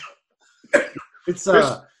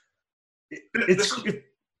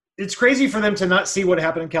 It's crazy for them to not see what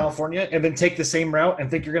happened in California and then take the same route and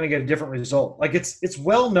think you're going to get a different result. Like it's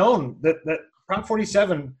well known that Prop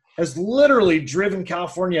 47 has literally driven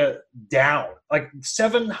California down. Like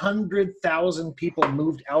 700,000 people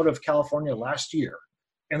moved out of California last year,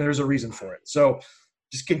 and there's a reason for it. So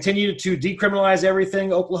just continue to decriminalize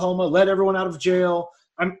everything, Oklahoma, let everyone out of jail.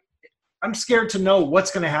 I'm scared to know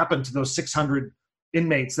what's going to happen to those 600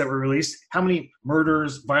 inmates that were released. How many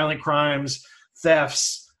murders, violent crimes,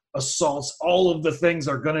 thefts, assaults, all of the things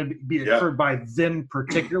are going to be occurred by them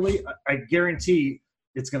particularly. I guarantee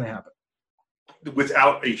it's going to happen.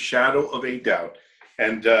 Without a shadow of a doubt.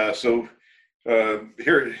 And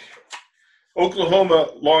here, Oklahoma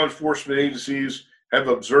law enforcement agencies have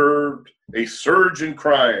observed a surge in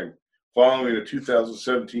crime following a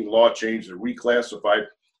 2017 law change that reclassified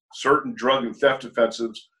certain drug and theft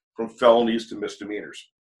offenses from felonies to misdemeanors.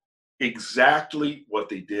 Exactly what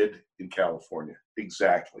they did in California.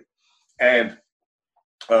 Exactly. And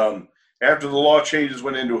after the law changes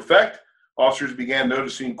went into effect, officers began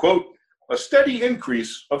noticing, quote, a steady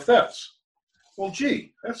increase of thefts. Well,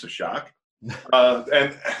 gee, that's a shock.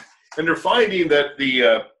 And they're finding that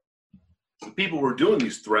the people who are doing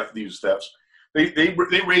these thefts, they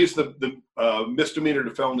raised the misdemeanor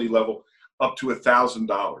to felony level up to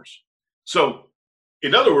 $1,000. So,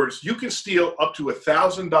 in other words, you can steal up to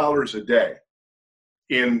 $1,000 a day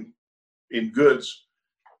in goods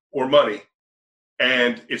or money,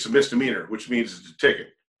 and it's a misdemeanor, which means it's a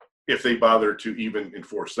ticket if they bother to even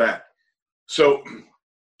enforce that. So,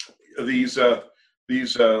 the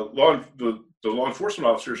law enforcement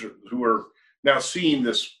officers who are now seeing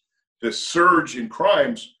this surge in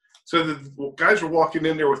crimes, so that guys are walking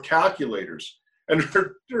in there with calculators and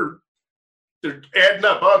they're adding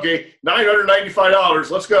up. Okay,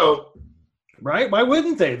 $995. Let's go. Right? Why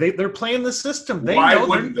wouldn't they? They're playing the system.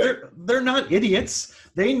 They're not idiots.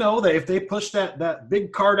 They know that if they push that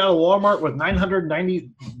big card out of Walmart with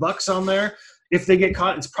 $990 on there, if they get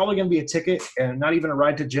caught, it's probably going to be a ticket and not even a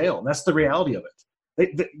ride to jail. And that's the reality of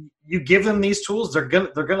it. You give them these tools, they're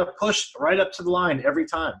gonna push right up to the line every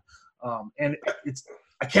time. And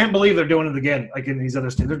I can't believe they're doing it again, like in these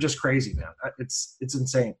other states. They're just crazy, man. It's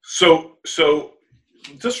insane. So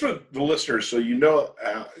just for the listeners, so you know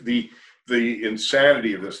the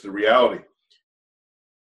insanity of this, the reality.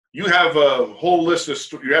 You have a whole list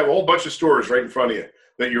of you have a whole bunch of stores right in front of you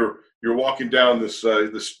that you're walking down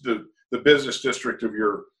the business district of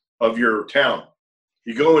your town.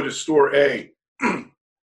 You go into store A,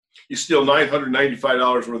 you steal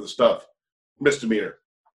 $995 worth of stuff, misdemeanor.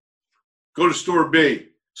 Go to store B,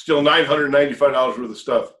 steal $995 worth of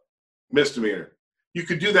stuff, misdemeanor. You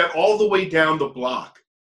could do that all the way down the block.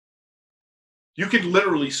 You could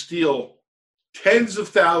literally steal tens of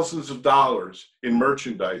thousands of dollars in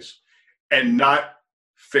merchandise and not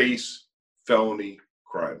face felony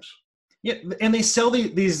crimes. Yeah, and they sell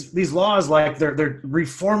these laws like they're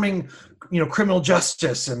reforming, criminal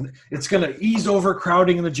justice, and it's going to ease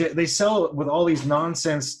overcrowding in the jail. They sell it with all these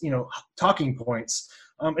nonsense, talking points.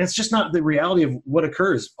 And it's just not the reality of what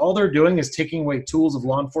occurs. All they're doing is taking away tools of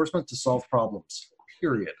law enforcement to solve problems.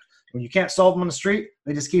 Period. When you can't solve them on the street,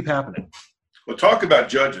 they just keep happening. Well, talk about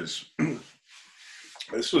judges.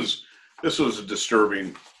 This was a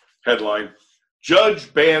disturbing headline.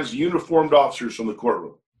 Judge bans uniformed officers from the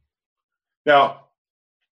courtroom. Now,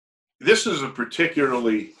 this is a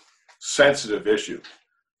particularly sensitive issue.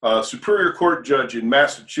 Superior Court judge in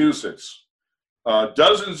Massachusetts,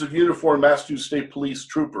 dozens of uniformed Massachusetts State Police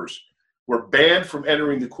troopers were banned from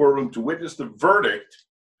entering the courtroom to witness the verdict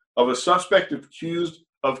of a suspect accused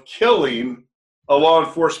of killing a law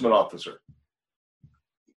enforcement officer.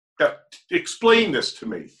 Now, explain this to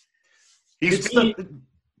me. He's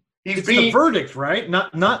the verdict, right?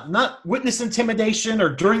 Not witness intimidation or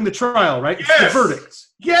during the trial, right? It's yes, the verdict.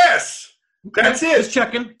 Yes, that's it.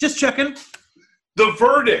 Just checking. The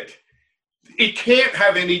verdict. It can't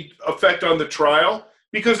have any effect on the trial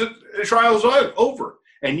because the trial is over.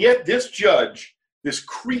 And yet this judge, this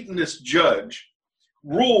cretinous judge,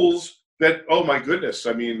 rules that, oh my goodness,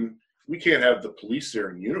 I mean, we can't have the police there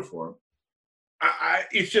in uniform.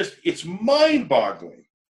 It's mind-boggling.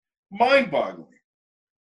 Mind-boggling.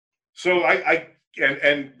 So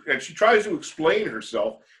and she tries to explain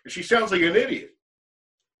herself, and she sounds like an idiot.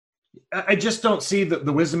 I just don't see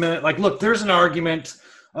the wisdom in it. Like, look, there's an argument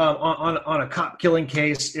on a cop killing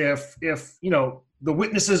case. If the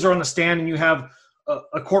witnesses are on the stand and you have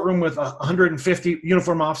a courtroom with 150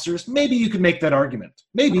 uniform officers, maybe you could make that argument.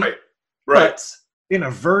 Maybe. Right. But in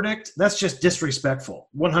a verdict, that's just disrespectful.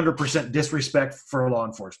 100% disrespect for law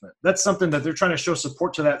enforcement. That's something that they're trying to show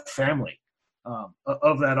support to that family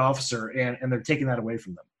of that officer, and they're taking that away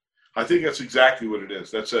from them. I think that's exactly what it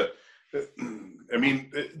is. This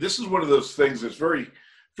is one of those things that's very,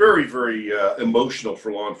 very, very emotional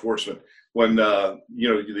for law enforcement when the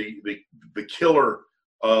killer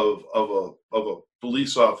of a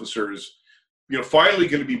police officer is finally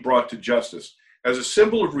going to be brought to justice. As a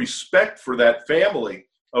symbol of respect for that family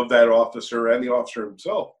of that officer and the officer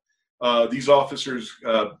himself, these officers,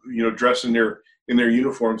 dress in their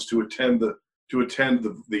uniforms to attend the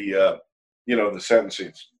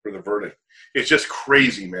sentencing for the verdict. It's just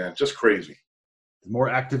crazy, man. Just crazy. More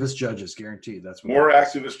activist judges, guaranteed. That's what more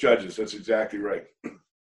activist judges. That's exactly right.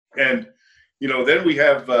 And then we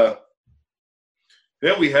have De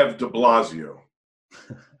Blasio.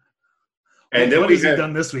 And then what has he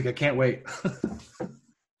done this week? I can't wait.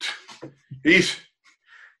 He's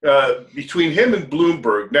between him and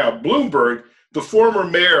Bloomberg. Now, Bloomberg, the former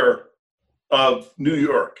mayor of New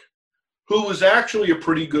York, who was actually a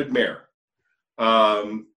pretty good mayor,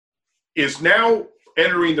 is now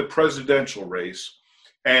entering the presidential race.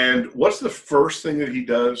 And what's the first thing that he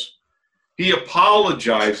does? He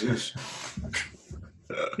apologizes.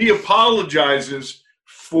 He apologizes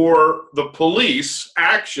for the police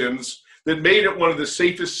actions that made it one of the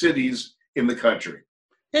safest cities in the country.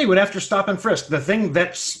 Hey, but after stop and frisk, the thing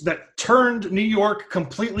that turned New York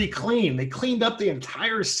completely clean, they cleaned up the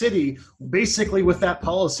entire city basically with that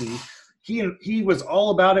policy. He was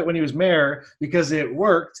all about it when he was mayor because it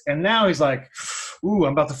worked, and now he's like, ooh,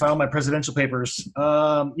 I'm about to file my presidential papers.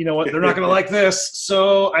 You know what? They're not going to like this,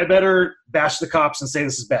 so I better bash the cops and say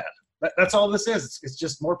this is bad. That's all this is. It's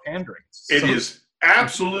just more pandering. It is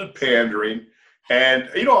absolute pandering. And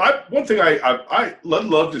one thing I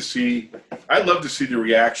love to see. I'd love to see the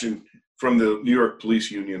reaction from the New York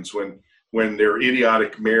police unions when their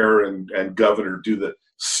idiotic mayor and governor do the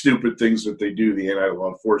stupid things that they do, the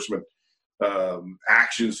anti-law enforcement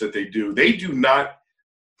actions that they do. They do not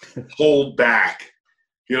hold back.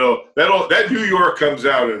 That New York comes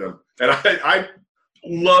out in them, and I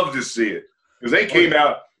love to see it because they came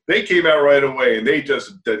out right away and they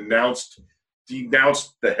just denounced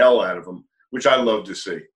the hell out of them, which I love to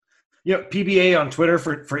see. PBA on Twitter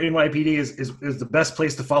for NYPD is the best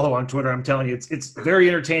place to follow on Twitter. I'm telling you, it's very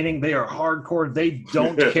entertaining. They are hardcore. They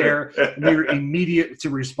don't care. They're immediate to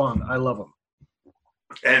respond. I love them.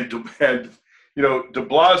 And De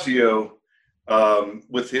Blasio,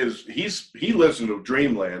 with he lives in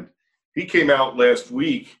dreamland. He came out last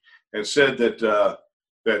week and said that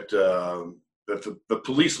the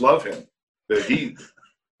police love him. That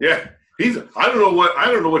I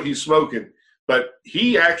don't know what he's smoking, but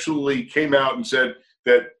he actually came out and said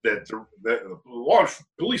that the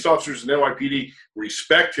police officers in NYPD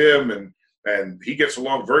respect him and he gets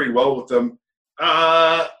along very well with them.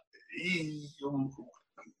 I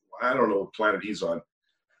don't know what planet he's on.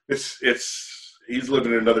 He's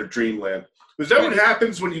living in another dreamland. Is that what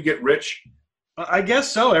happens when you get rich? I guess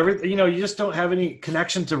so. You just don't have any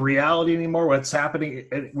connection to reality anymore. What's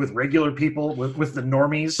happening with regular people, with the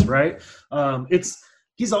normies, right?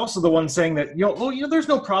 He's also the one saying that there's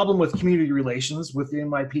no problem with community relations with the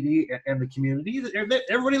NYPD and the community.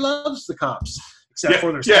 Everybody loves the cops, except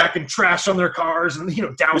for they're stacking trash on their cars and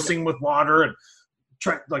dousing with water and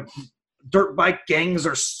dirt bike gangs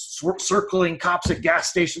are circling cops at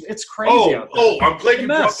gas stations. It's crazy out there. I'm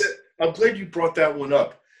glad you brought that one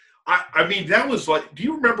up. I mean, that was like, do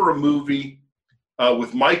you remember a movie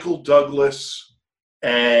with Michael Douglas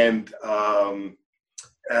and,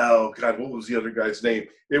 what was the other guy's name?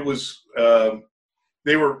 It was,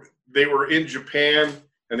 they were in Japan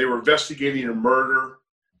and they were investigating a murder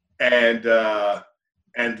and a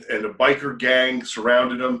biker gang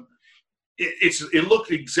surrounded them. It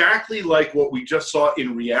looked exactly like what we just saw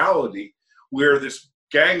in reality, where this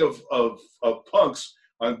gang of punks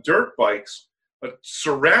on dirt bikes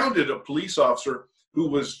surrounded a police officer who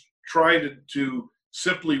was trying to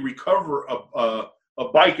simply recover a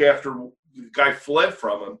bike after the guy fled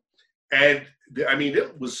from him. And I mean,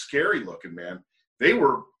 it was scary looking, man. They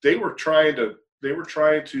were trying to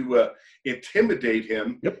intimidate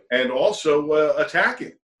him and also attack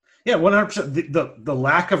him. Yeah, 100%. The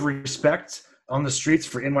lack of respect on the streets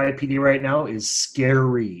for NYPD right now is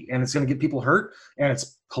scary, and it's going to get people hurt, and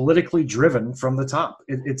it's politically driven from the top.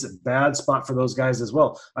 It's a bad spot for those guys as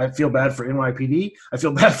well. I feel bad for NYPD. I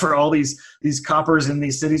feel bad for all these coppers in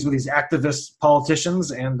these cities with these activist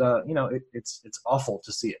politicians, and it's awful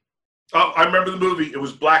to see it. Oh, I remember the movie. It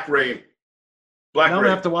was Black Rain. Now I'm going to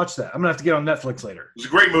have to watch that. I'm going to have to get on Netflix later. It was a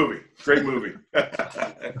great movie. Great movie.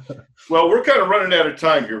 Well, we're kind of running out of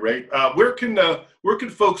time here, Ray. Where can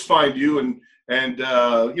folks find you and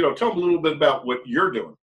tell them a little bit about what you're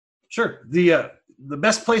doing? Sure. The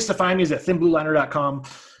best place to find me is at thinblueliner.com.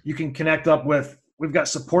 You can connect up with, we've got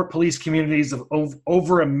support police communities of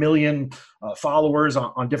over 1 million followers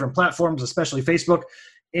on different platforms, especially Facebook.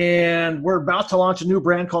 And we're about to launch a new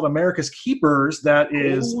brand called America's Keepers that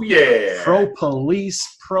is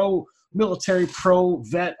pro-police, pro-military,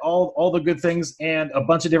 pro-vet, all the good things, and a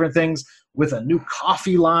bunch of different things with a new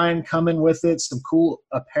coffee line coming with it, some cool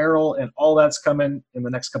apparel, and all that's coming in the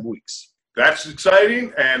next couple weeks. That's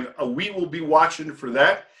exciting, and we will be watching for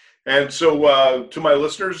that. And so to my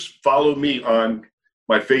listeners, follow me on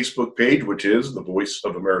my Facebook page, which is The Voice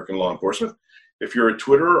of American Law Enforcement. If you're at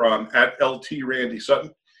Twitter, I'm at LT Randy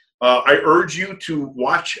Sutton. I urge you to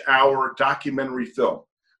watch our documentary film,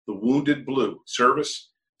 The Wounded Blue,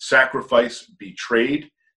 Service, Sacrifice,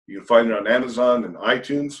 Betrayed. You can find it on Amazon and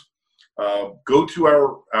iTunes. Go to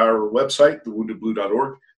our website,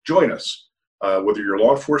 thewoundedblue.org. Join us, whether you're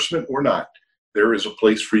law enforcement or not. There is a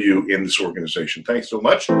place for you in this organization. Thanks so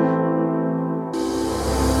much.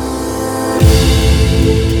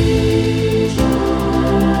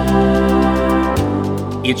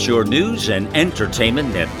 It's your news and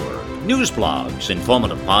entertainment network. News blogs,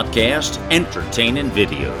 informative podcasts, entertaining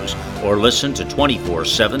videos, or listen to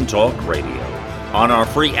 24/7 Talk Radio on our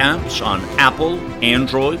free apps on Apple,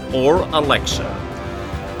 Android, or Alexa.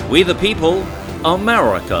 We the people,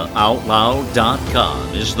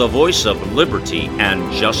 AmericaOutloud.com is the voice of liberty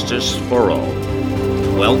and justice for all.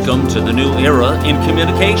 Welcome to the new era in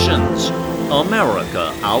communications.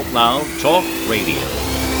 America Out Loud Talk Radio.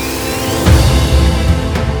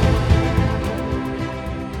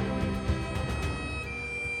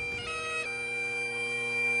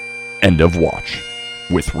 End of Watch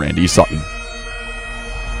with Randy Sutton.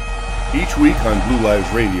 Each week on Blue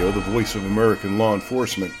Lives Radio, the voice of American law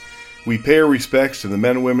enforcement, we pay our respects to the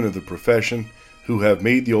men and women of the profession who have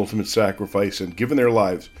made the ultimate sacrifice and given their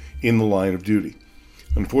lives in the line of duty.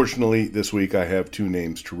 Unfortunately, this week I have 2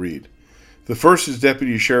 names to read. The first is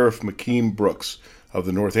Deputy Sheriff McKeem Brooks of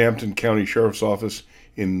the Northampton County Sheriff's Office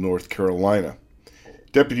in North Carolina.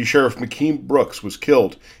 Deputy Sheriff McKean Brooks was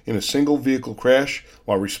killed in a single vehicle crash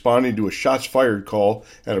while responding to a shots fired call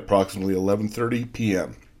at approximately 11:30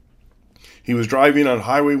 p.m. He was driving on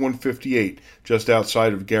Highway 158 just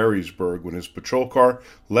outside of Garysburg when his patrol car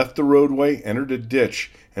left the roadway, entered a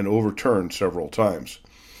ditch, and overturned several times.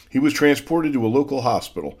 He was transported to a local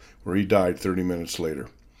hospital where he died 30 minutes later.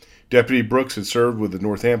 Deputy Brooks had served with the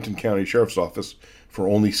Northampton County Sheriff's Office for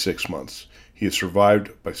only 6 months. He is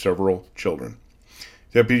survived by several children.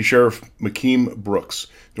 Deputy Sheriff McKean Brooks,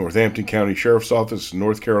 Northampton County Sheriff's Office,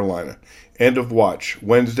 North Carolina. End of watch,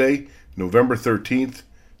 Wednesday, November 13th,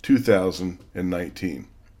 2019.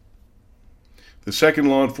 The second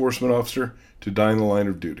law enforcement officer to die in the line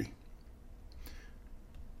of duty.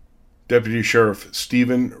 Deputy Sheriff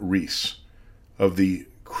Stephen Reese of the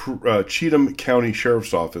Cheatham County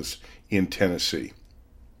Sheriff's Office in Tennessee.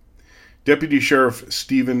 Deputy Sheriff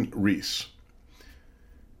Stephen Reese.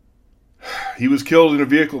 He was killed in a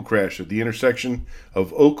vehicle crash at the intersection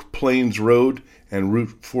of Oak Plains Road and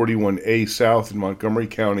Route 41A South in Montgomery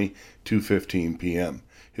County, 2:15 p.m.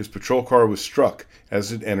 His patrol car was struck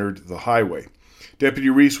as it entered the highway. Deputy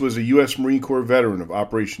Reese was a U.S. Marine Corps veteran of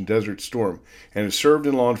Operation Desert Storm and has served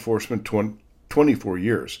in law enforcement 24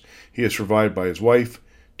 years. He is survived by his wife,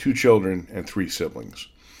 2 children, and 3 siblings.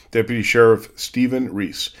 Deputy Sheriff Stephen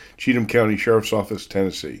Reese, Cheatham County Sheriff's Office,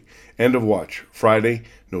 Tennessee. End of watch, Friday,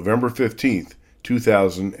 November 15th,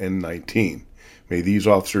 2019. May these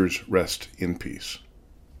officers rest in peace.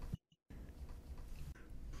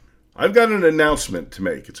 I've got an announcement to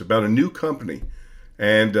make. It's about a new company,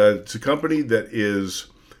 and it's a company that is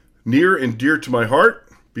near and dear to my heart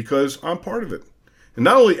because I'm part of it. And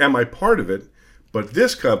not only am I part of it, but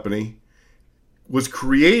this company was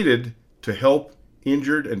created to help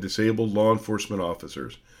injured and disabled law enforcement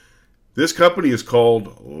officers. This company is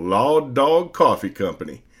called Law Dog Coffee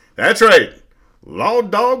Company. That's right, Law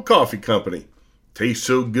Dog Coffee Company. Tastes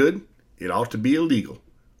so good, it ought to be illegal.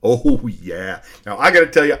 Oh, yeah. Now, I got to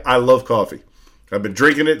tell you, I love coffee. I've been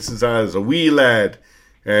drinking it since I was a wee lad,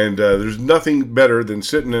 and there's nothing better than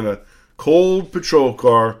sitting in a cold patrol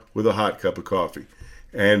car with a hot cup of coffee.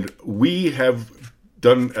 And we have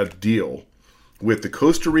done a deal with the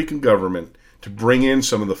Costa Rican government to bring in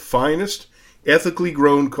some of the finest ethically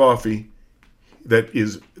grown coffee that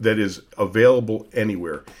is available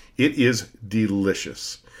anywhere. It is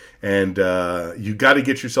delicious. And you got to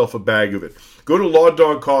get yourself a bag of it. Go to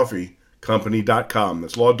lawdogcoffeecompany.com.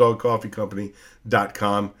 That's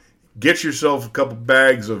lawdogcoffeecompany.com. Get yourself a couple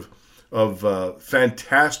bags of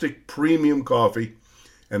fantastic premium coffee,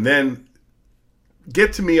 and then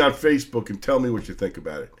get to me on Facebook and tell me what you think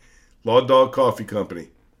about it. Law Dog Coffee Company.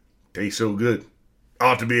 Tastes so good.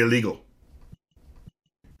 Ought to be illegal.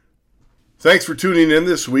 Thanks for tuning in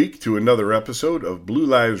this week to another episode of Blue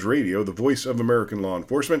Lives Radio, the voice of American law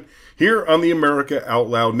enforcement, here on the America Out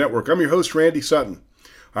Loud Network. I'm your host, Randy Sutton.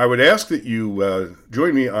 I would ask that you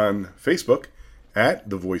join me on Facebook at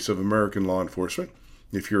the voice of American law enforcement.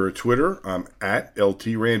 If you're a Twitter, I'm at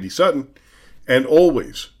LT Randy Sutton. And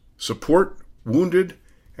always support wounded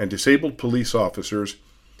and disabled police officers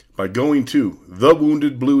by going to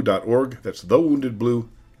thewoundedblue.org. That's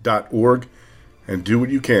thewoundedblue.org. And do what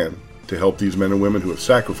you can to help these men and women who have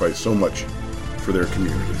sacrificed so much for their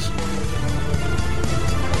communities.